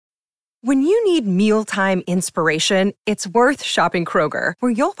When you need mealtime inspiration, it's worth shopping Kroger,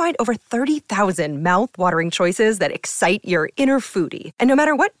 where you'll find over 30,000 mouth-watering choices that excite your inner foodie. And no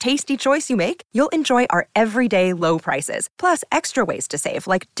matter what tasty choice you make, you'll enjoy our everyday low prices, plus extra ways to save,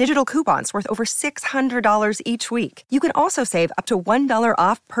 like digital coupons worth over $600 each week. You can also save up to $1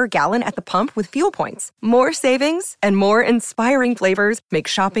 off per gallon at the pump with fuel points. More savings and more inspiring flavors make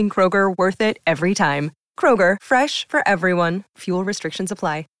shopping Kroger worth it every time. Kroger, fresh for everyone. Fuel restrictions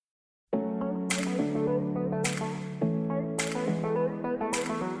apply.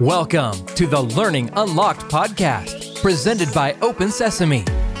 Welcome to the Learning Unlocked podcast, presented by Open Sesame.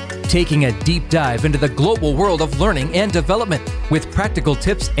 Taking a deep dive into the global world of learning and development with practical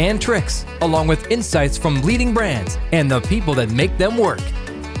tips and tricks, along with insights from leading brands and the people that make them work.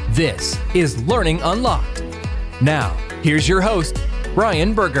 This is Learning Unlocked. Now, here's your host,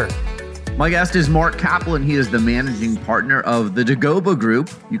 Brian Berger. My guest is Mark Kaplan. He is the managing partner of the Dagoba Group.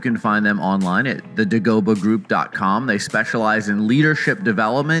 You can find them online at thedagobagroup.com. They specialize in leadership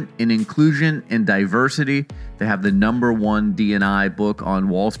development, in inclusion and diversity. They have the #1 D&I book on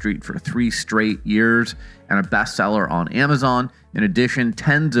Wall Street for 3 straight years and a bestseller on Amazon. In addition,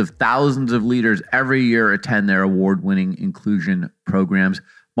 tens of thousands of leaders every year attend their award-winning inclusion programs.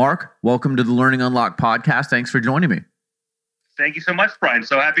 Mark, welcome to the Learning Unlocked podcast. Thanks for joining me. Thank you so much, Brian.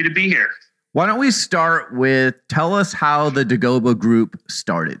 So happy to be here. Why don't we start with, tell us how the Dagoba Group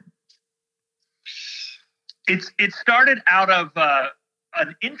started. It started out of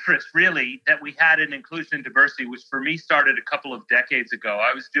an interest, really, that we had in inclusion and diversity, which for me started a couple of decades ago.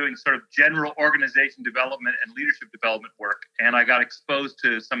 I was doing sort of general organization development and leadership development work, and I got exposed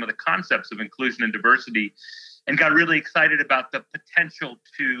to some of the concepts of inclusion and diversity and got really excited about the potential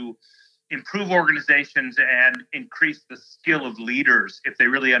to improve organizations and increase the skill of leaders if they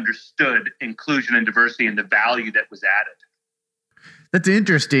really understood inclusion and diversity and the value that was added. That's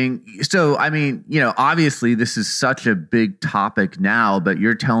interesting. So, I mean, obviously this is such a big topic now, but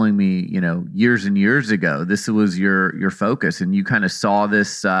you're telling me, years and years ago, this was your focus and you kind of saw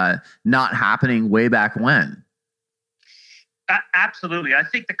this not happening way back when. Absolutely. I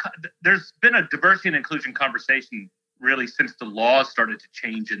think there's been a diversity and inclusion conversation really since the laws started to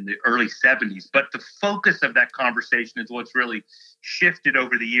change in the early 70s. But the focus of that conversation is what's really shifted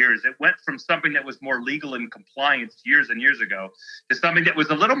over the years. It went from something that was more legal and compliance years and years ago to something that was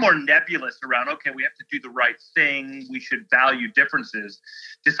a little more nebulous around, okay, we have to do the right thing, we should value differences,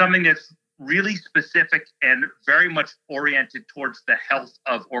 to something that's really specific and very much oriented towards the health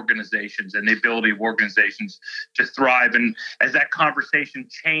of organizations and the ability of organizations to thrive. And as that conversation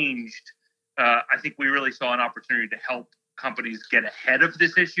changed, I think we really saw an opportunity to help companies get ahead of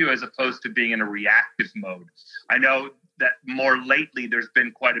this issue as opposed to being in a reactive mode. I know that more lately there's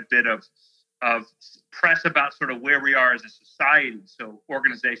been quite a bit of press about sort of where we are as a society. So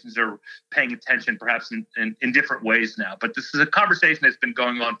organizations are paying attention perhaps in different ways now. But this is a conversation that's been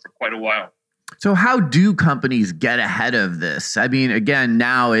going on for quite a while. So how do companies get ahead of this? I mean, again,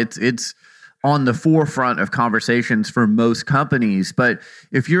 now it's on the forefront of conversations for most companies. But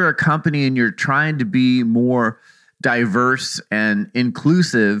if you're a company and you're trying to be more diverse and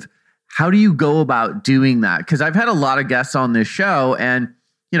inclusive, how do you go about doing that? Because I've had a lot of guests on this show and,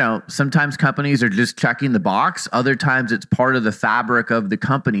 sometimes companies are just checking the box. Other times it's part of the fabric of the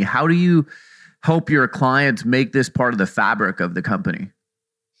company. How do you help your clients make this part of the fabric of the company?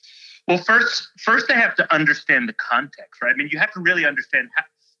 Well, first they have to understand the context, right? I mean, you have to really understand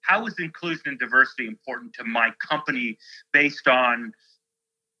how is inclusion and diversity important to my company based on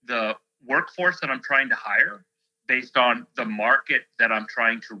the workforce that I'm trying to hire, based on the market that I'm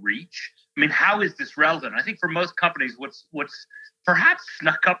trying to reach? I mean, how is this relevant? I think for most companies, what's perhaps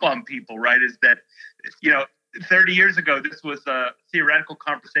snuck up on people, right, is that, 30 years ago, this was a theoretical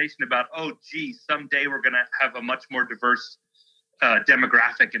conversation about, someday we're going to have a much more diverse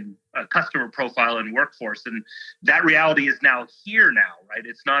demographic and customer profile and workforce. And that reality is now here now, right?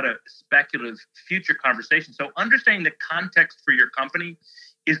 It's not a speculative future conversation. So understanding the context for your company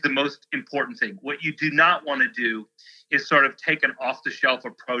is the most important thing. What you do not want to do is sort of take an off-the-shelf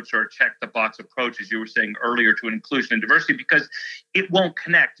approach or a check-the-box approach, as you were saying earlier, to inclusion and diversity, because it won't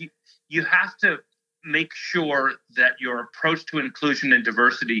connect. You have to make sure that your approach to inclusion and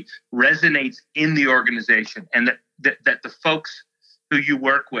diversity resonates in the organization and that the folks who you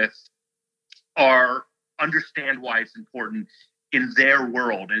work with understand why it's important in their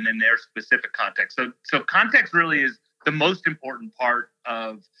world and in their specific context. So context really is the most important part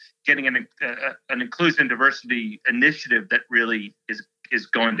of getting an inclusion and diversity initiative that really is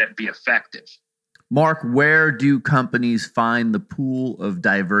going to be effective. Mark, where do companies find the pool of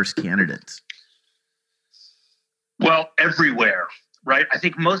diverse candidates? Well, everywhere. right? I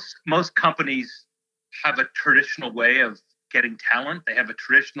think most companies have a traditional way of getting talent. They have a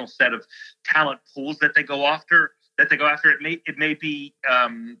traditional set of talent pools that they go after. It may be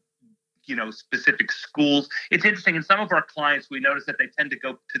specific schools. It's interesting. In some of our clients, we notice that they tend to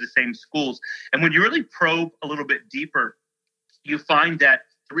go to the same schools. And when you really probe a little bit deeper, you find that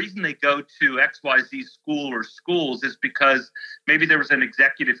the reason they go to XYZ school or schools is because maybe there was an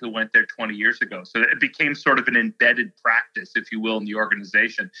executive who went there 20 years ago. So it became sort of an embedded practice, if you will, in the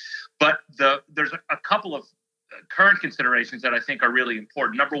organization. But there's a couple of current considerations that I think are really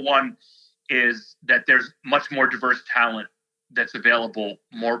important. Number one is that there's much more diverse talent that's available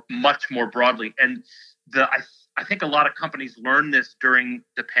much more broadly. And I think a lot of companies learned this during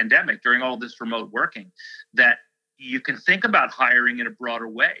the pandemic, during all this remote working, that you can think about hiring in a broader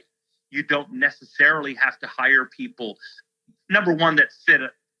way. You don't necessarily have to hire people, number one, that fit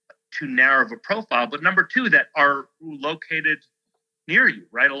too narrow of a profile, but number two, that are located near you,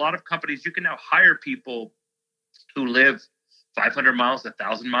 right? A lot of companies, you can now hire people who live 500 miles,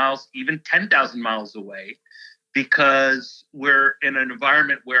 1,000 miles, even 10,000 miles away, because we're in an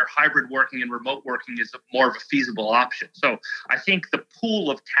environment where hybrid working and remote working is more of a feasible option. So I think the pool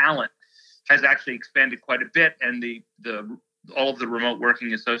of talent has actually expanded quite a bit, and all of the remote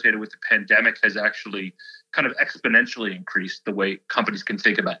working associated with the pandemic has actually kind of exponentially increased the way companies can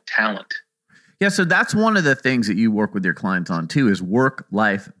think about talent. Yeah, so that's one of the things that you work with your clients on too, is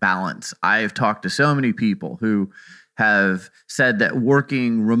work-life balance. I've talked to so many people who have said that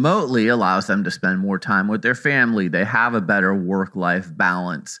working remotely allows them to spend more time with their family. They have a better work-life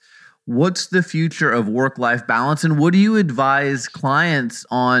balance. What's the future of work-life balance, and what do you advise clients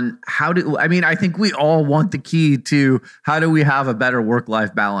on I think we all want the key to how do we have a better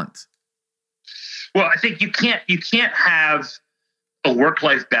work-life balance? Well, I think you can't have a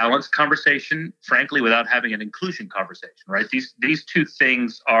work-life balance conversation, frankly, without having an inclusion conversation, right? These two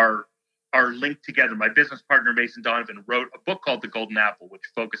things are linked together. My business partner, Mason Donovan, wrote a book called The Golden Apple, which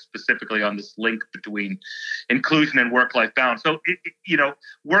focused specifically on this link between inclusion and work-life balance. So,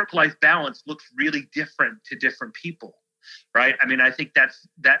 work-life balance looks really different to different people, right? I mean, I think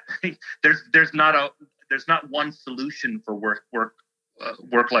there's not one solution for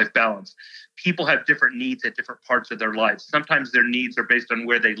work-life balance. People have different needs at different parts of their lives. Sometimes their needs are based on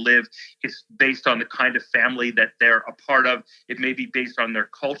where they live. It's based on the kind of family that they're a part of. It may be based on their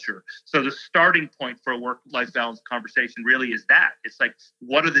culture. So the starting point for a work-life balance conversation really is that. It's like,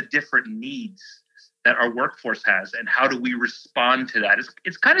 what are the different needs that our workforce has, and how do we respond to that?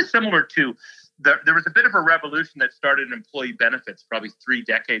 It's kind of similar to there was a bit of a revolution that started in employee benefits probably 3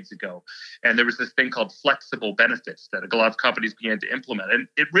 decades ago. And there was this thing called flexible benefits that a lot of companies began to implement. And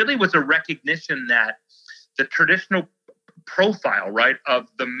it really was a recognition that the traditional profile, right, of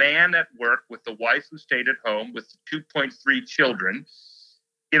the man at work with the wife who stayed at home with 2.3 children,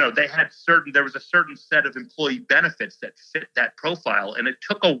 there was a certain set of employee benefits that fit that profile. And it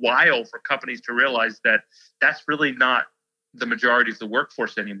took a while for companies to realize that that's really not the majority of the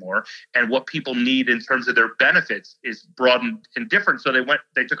workforce anymore, and what people need in terms of their benefits is broadened and different. So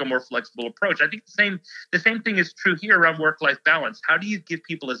they took a more flexible approach. I think the same thing is true here around work-life balance. How do you give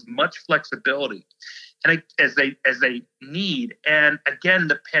people as much flexibility as they need? And again,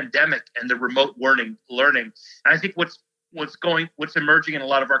 the pandemic and the remote learning. And I think what's emerging in a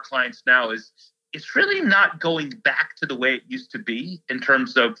lot of our clients now is it's really not going back to the way it used to be in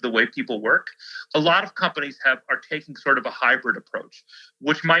terms of the way people work. A lot of companies are taking sort of a hybrid approach,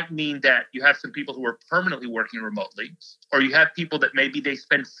 which might mean that you have some people who are permanently working remotely, or you have people that maybe they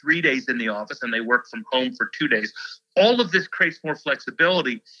spend 3 days in the office and they work from home for 2 days. All of this creates more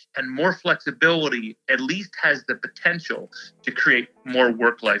flexibility, and more flexibility at least has the potential to create more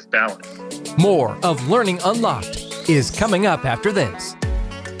work-life balance. More of Learning Unlocked is coming up after this.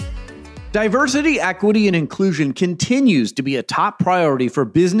 Diversity, equity, and inclusion continues to be a top priority for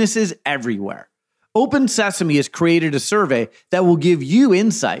businesses everywhere. Open Sesame has created a survey that will give you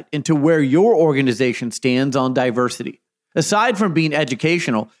insight into where your organization stands on diversity. Aside from being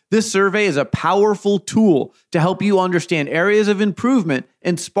educational, this survey is a powerful tool to help you understand areas of improvement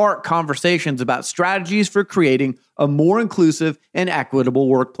and spark conversations about strategies for creating a more inclusive and equitable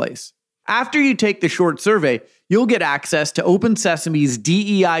workplace. After you take the short survey, you'll get access to Open Sesame's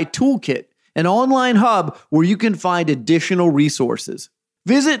DEI Toolkit, an online hub where you can find additional resources.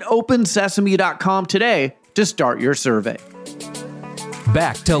 Visit opensesame.com today to start your survey.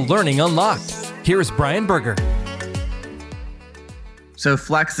 Back to Learning Unlocked. Here's Brian Berger. So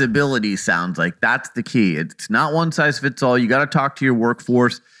flexibility sounds like that's the key. It's not one size fits all. You got to talk to your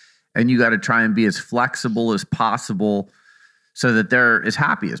workforce, and you got to try and be as flexible as possible so that they're as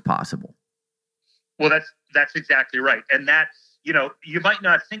happy as possible. Well, that's exactly right. And that you might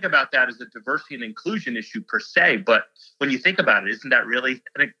not think about that as a diversity and inclusion issue per se, but when you think about it, isn't that really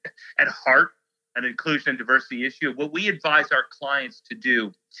at heart an inclusion and diversity issue? What we advise our clients to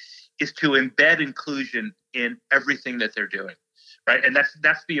do is to embed inclusion in everything that they're doing, right? And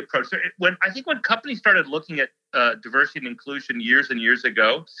that's the approach. So when companies started looking at diversity and inclusion years and years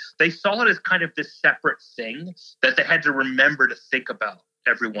ago, they saw it as kind of this separate thing that they had to remember to think about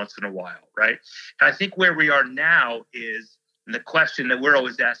every once in a while, right? And I think where we are now is, and the question that we're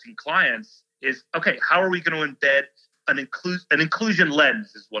always asking clients is, okay, how are we going to embed an inclusion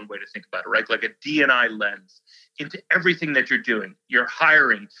lens is one way to think about it, right? Like a D&I lens into everything that you're doing. You're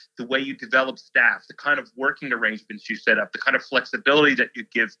hiring, the way you develop staff, the kind of working arrangements you set up, the kind of flexibility that you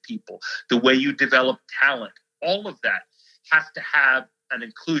give people, the way you develop talent. All of that has to have an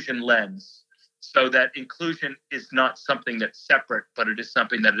inclusion lens, so that inclusion is not something that's separate, but it is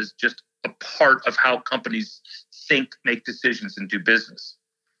something that is just a part of how companies think, make decisions, and do business.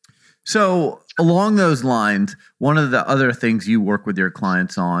 So along those lines, one of the other things you work with your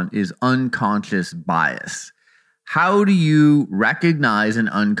clients on is unconscious bias. How do you recognize an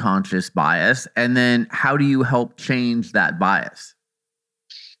unconscious bias? And then how do you help change that bias?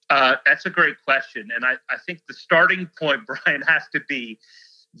 That's a great question. And I think the starting point, Brian, has to be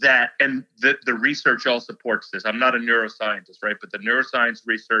that, and the research all supports this. I'm not a neuroscientist, right? But the neuroscience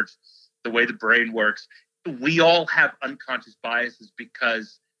research, the way the brain works, we all have unconscious biases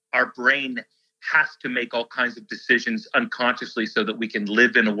because our brain has to make all kinds of decisions unconsciously so that we can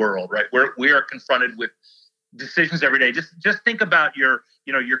live in a world, right? We are confronted with decisions every day. Just think about your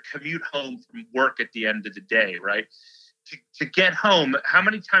commute home from work at the end of the day, right? To get home, how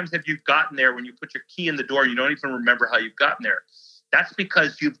many times have you gotten there when you put your key in the door and you don't even remember how you've gotten there? That's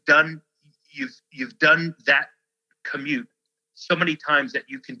because you've done that commute so many times that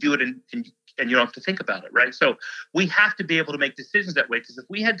you can do it and you don't have to think about it, right? So we have to be able to make decisions that way, because if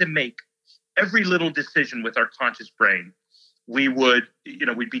we had to make every little decision with our conscious brain, we'd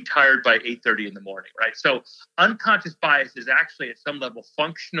be tired by 8:30 in the morning, right? So unconscious bias is actually at some level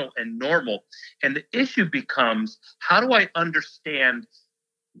functional and normal. And the issue becomes, how do I understand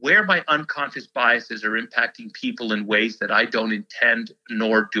where my unconscious biases are impacting people in ways that I don't intend,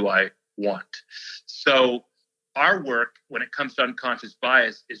 nor do I want? So our work, when it comes to unconscious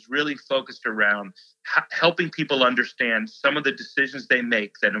bias, is really focused around helping people understand some of the decisions they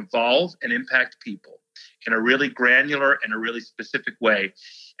make that involve and impact people in a really granular and a really specific way,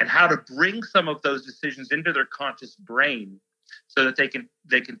 and how to bring some of those decisions into their conscious brain so that they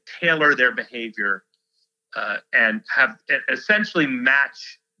can tailor their behavior and have essentially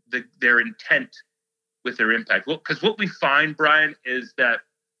match their intent with their impact. Well, because what we find, Brian, is that,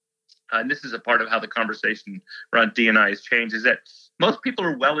 and this is a part of how the conversation around D&I has changed, is that most people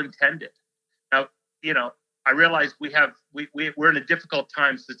are well-intended. Now, I realize we're in a difficult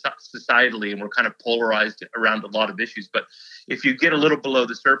time societally, and we're kind of polarized around a lot of issues. But if you get a little below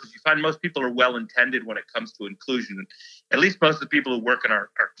the surface, you find most people are well-intended when it comes to inclusion. At least most of the people who work in our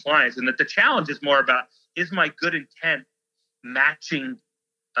clients, and that the challenge is more about, is my good intent matching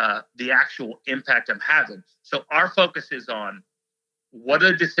the actual impact I'm having? So our focus is on, what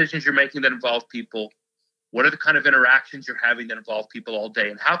are the decisions you're making that involve people? What are the kind of interactions you're having that involve people all day?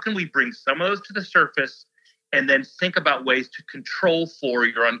 And how can we bring some of those to the surface and then think about ways to control for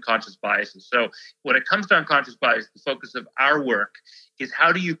your unconscious biases? So when it comes to unconscious bias, the focus of our work is,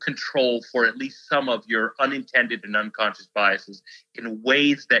 how do you control for at least some of your unintended and unconscious biases in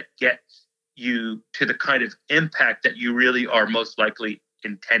ways that get you to the kind of impact that you really are most likely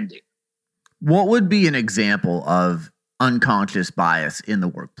intending? What would be an example of unconscious bias in the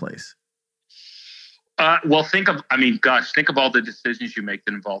workplace? Well, think of all the decisions you make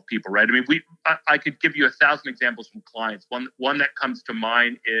that involve people, right? I mean, I could give you 1,000 examples from clients. One that comes to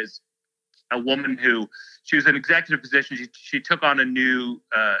mind is a woman who, she was in an executive position. She took on a new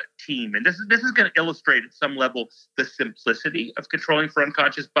team, and this is going to illustrate at some level the simplicity of controlling for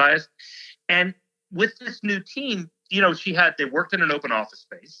unconscious bias. And with this new team, they worked in an open office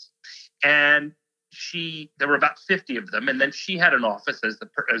space, and there were about 50 of them. And then she had an office as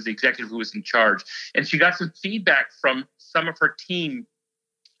the executive who was in charge. And she got some feedback from some of her team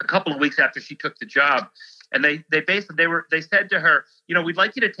a couple of weeks after she took the job. And they said to her, we'd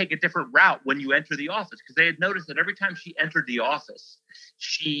like you to take a different route when you enter the office, because they had noticed that every time she entered the office,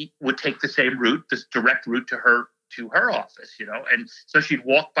 she would take the same route, this direct route to her office, and so she'd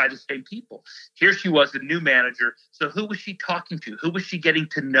walk by the same people. Here she was, a new manager. So who was she talking to? Who was she getting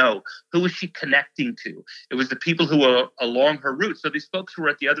to know? Who was she connecting to? It was the people who were along her route. So these folks who were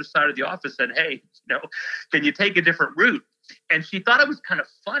at the other side of the office said, hey, can you take a different route? And she thought it was kind of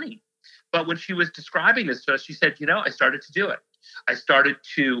funny. But when she was describing this to us, she said, I started to do it. I started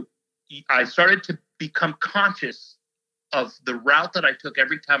to become conscious of the route that I took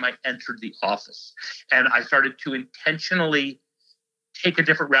every time I entered the office. And I started to intentionally take a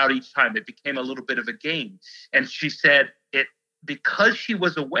different route each time. It became a little bit of a game. And she said because she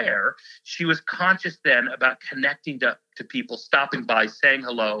was aware, she was conscious then about connecting to people, stopping by, saying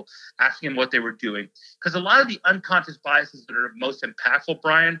hello, asking them what they were doing. Because a lot of the unconscious biases that are most impactful,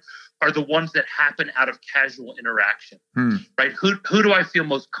 Brian, are the ones that happen out of casual interaction, right? Who do I feel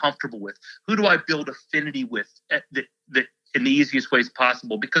most comfortable with? Who do I build affinity with in the easiest ways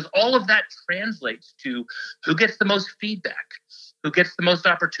possible? Because all of that translates to who gets the most feedback, who gets the most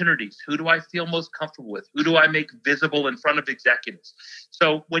opportunities, who do I feel most comfortable with, who do I make visible in front of executives.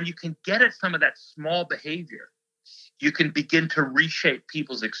 So when you can get at some of that small behavior, you can begin to reshape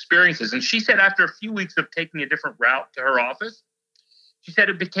people's experiences. And she said after a few weeks of taking a different route to her office, she said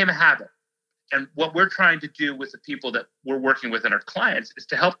it became a habit. And what we're trying to do with the people that we're working with and our clients is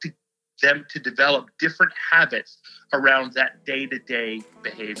to help them to develop different habits around that day-to-day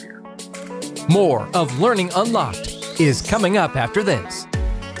behavior. More of Learning Unlocked is coming up after this.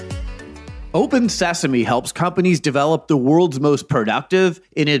 Open Sesame helps companies develop the world's most productive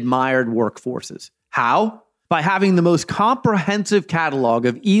and admired workforces. How? By having the most comprehensive catalog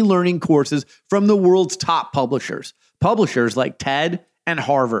of e-learning courses from the world's top publishers like TED and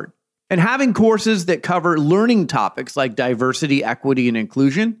Harvard. And having courses that cover learning topics like diversity, equity, and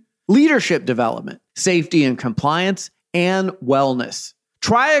inclusion, leadership development, safety and compliance, and wellness.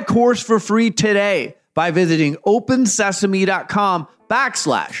 Try a course for free today by visiting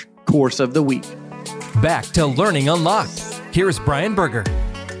opensesame.com/course of the week. Back to Learning Unlocked. Here's Brian Berger.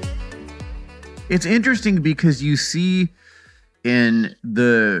 It's interesting because you see in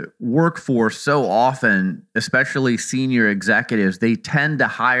the workforce so often, especially senior executives, they tend to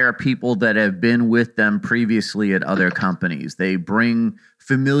hire people that have been with them previously at other companies. They bring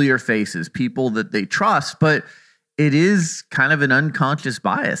familiar faces, people that they trust, but it is kind of an unconscious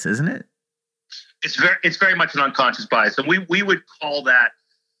bias, isn't it? It's very much an unconscious bias. And we would call that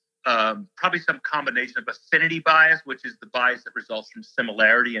probably some combination of affinity bias, which is the bias that results from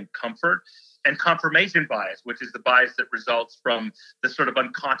similarity and comfort, and confirmation bias, which is the bias that results from the sort of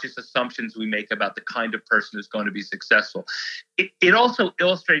unconscious assumptions we make about the kind of person who's going to be successful. It also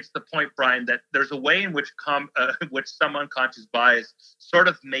illustrates the point, Brian, that there's a way in which some unconscious bias sort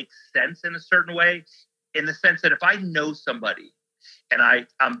of makes sense in a certain way, in the sense that if I know somebody and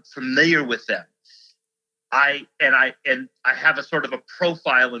I'm familiar with them, I have a sort of a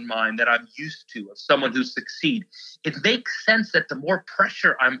profile in mind that I'm used to of someone who succeeds, it makes sense that the more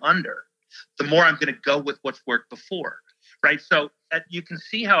pressure I'm under, the more I'm going to go with what's worked before, right? So you can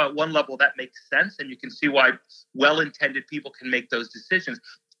see how at one level that makes sense, and you can see why well-intended people can make those decisions.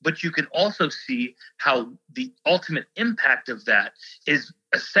 But you can also see how the ultimate impact of that is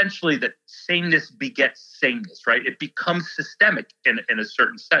essentially that sameness begets sameness, right? It becomes systemic in a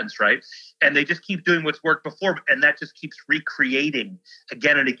certain sense, right? And they just keep doing what's worked before, and that just keeps recreating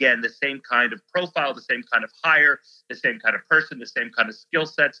again and again the same kind of profile, the same kind of hire, the same kind of person, the same kind of skill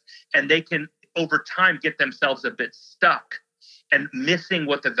sets, and they can over time get themselves a bit stuck and missing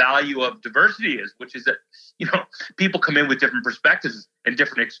what the value of diversity is, which is that, people come in with different perspectives and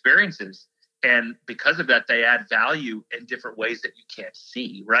different experiences. And because of that, they add value in different ways that you can't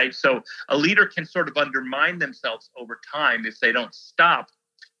see, right? So a leader can sort of undermine themselves over time if they don't stop,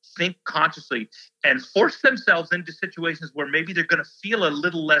 think consciously, and force themselves into situations where maybe they're going to feel a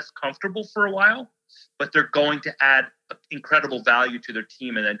little less comfortable for a while, but they're going to add incredible value to their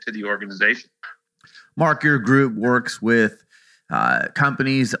team and then to the organization. Mark, your group works with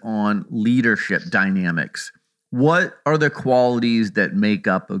companies on leadership dynamics. What are the qualities that make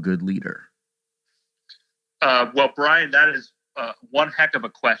up a good leader? Well, Brian, that is one heck of a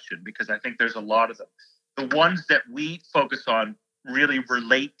question, because I think there's a lot of them. The ones that we focus on really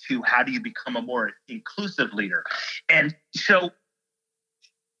relate to how do you become a more inclusive leader. And so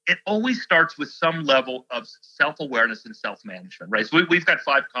it always starts with some level of self-awareness and self-management, right? So we've got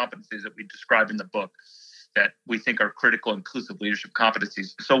 5 competencies that we describe in the book that we think are critical inclusive leadership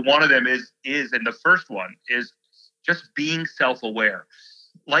competencies. So one of them is, and the first one is just being self-aware.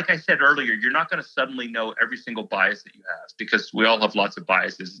 Like I said earlier, you're not going to suddenly know every single bias that you have, because we all have lots of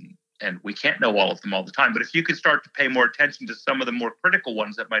biases and we can't know all of them all the time. But if you can start to pay more attention to some of the more critical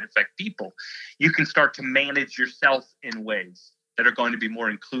ones that might affect people, you can start to manage yourself in ways that are going to be more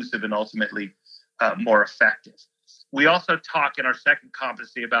inclusive and ultimately more effective. We also talk in our second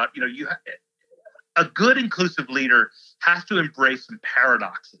competency about, a good inclusive leader has to embrace some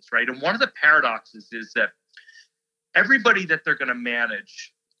paradoxes, right? And one of the paradoxes is that everybody that they're going to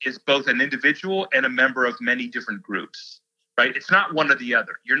manage is both an individual and a member of many different groups, right? It's not one or the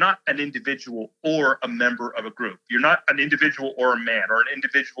other. You're not an individual or a member of a group. You're not an individual or a man, or an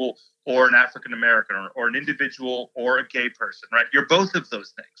individual or an African-American, or an individual or a gay person, right? You're both of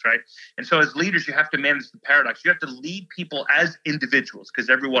those things, right? And so as leaders, you have to manage the paradox. You have to lead people as individuals, because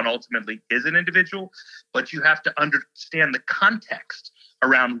everyone ultimately is an individual, but you have to understand the context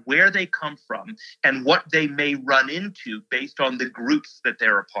around where they come from and what they may run into based on the groups that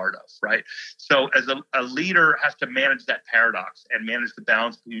they're a part of, right? So as a leader has to manage that paradox and manage the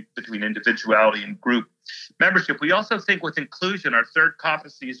balance between individuality and group membership. We also think with inclusion, our third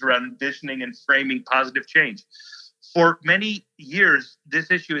competency is around envisioning and framing positive change. For many years, this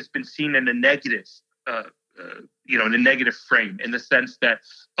issue has been seen in a negative in a negative frame, in the sense that,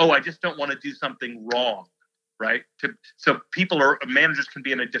 I just don't want to do something wrong. Right. So managers can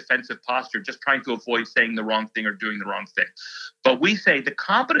be in a defensive posture, just trying to avoid saying the wrong thing or doing the wrong thing. But we say the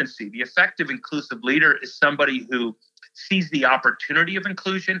competency, the effective inclusive leader, is somebody who sees the opportunity of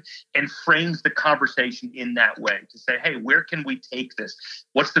inclusion and frames the conversation in that way to say, hey, where can we take this?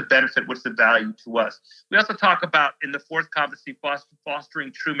 What's the benefit? What's the value to us? We also talk about, in the fourth competency,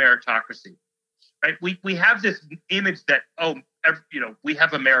 fostering true meritocracy. Right. We have this image that, we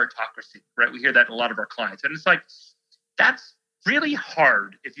have a meritocracy, right? We hear that in a lot of our clients. And it's like, that's really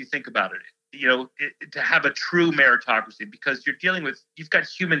hard if you think about it, to have a true meritocracy, because you've got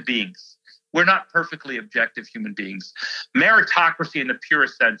human beings. We're not perfectly objective human beings. Meritocracy in the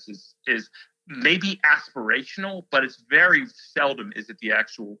purest sense is maybe aspirational, but it's very seldom is it the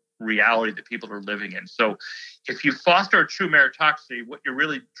actual reality that people are living in. So if you foster a true meritocracy, what you're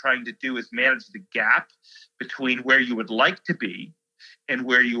really trying to do is manage the gap between where you would like to be and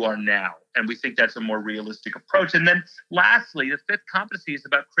where you are now. And we think that's a more realistic approach. And then lastly, the fifth competency is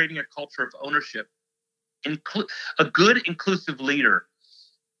about creating a culture of ownership. A good inclusive leader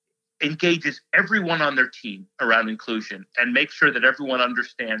engages everyone on their team around inclusion and makes sure that everyone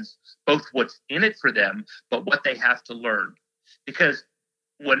understands both what's in it for them, but what they have to learn. Because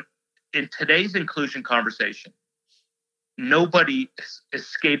in today's inclusion conversation, nobody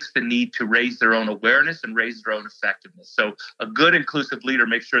escapes the need to raise their own awareness and raise their own effectiveness. So a good inclusive leader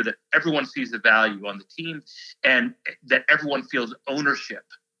makes sure that everyone sees the value on the team and that everyone feels ownership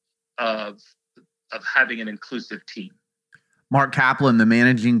of having an inclusive team. Mark Kaplan, the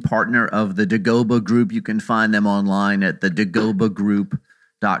managing partner of the Dagoba Group. You can find them online at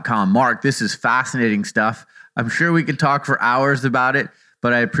thedagobagroup.com. Mark, this is fascinating stuff. I'm sure we could talk for hours about it,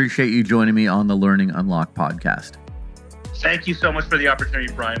 but I appreciate you joining me on the Learning Unlocked podcast. Thank you so much for the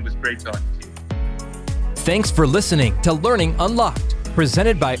opportunity, Brian. It was great talking to you. Thanks for listening to Learning Unlocked,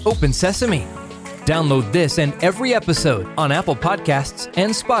 presented by Open Sesame. Download this and every episode on Apple Podcasts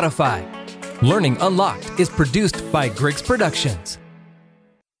and Spotify. Learning Unlocked is produced by Griggs Productions.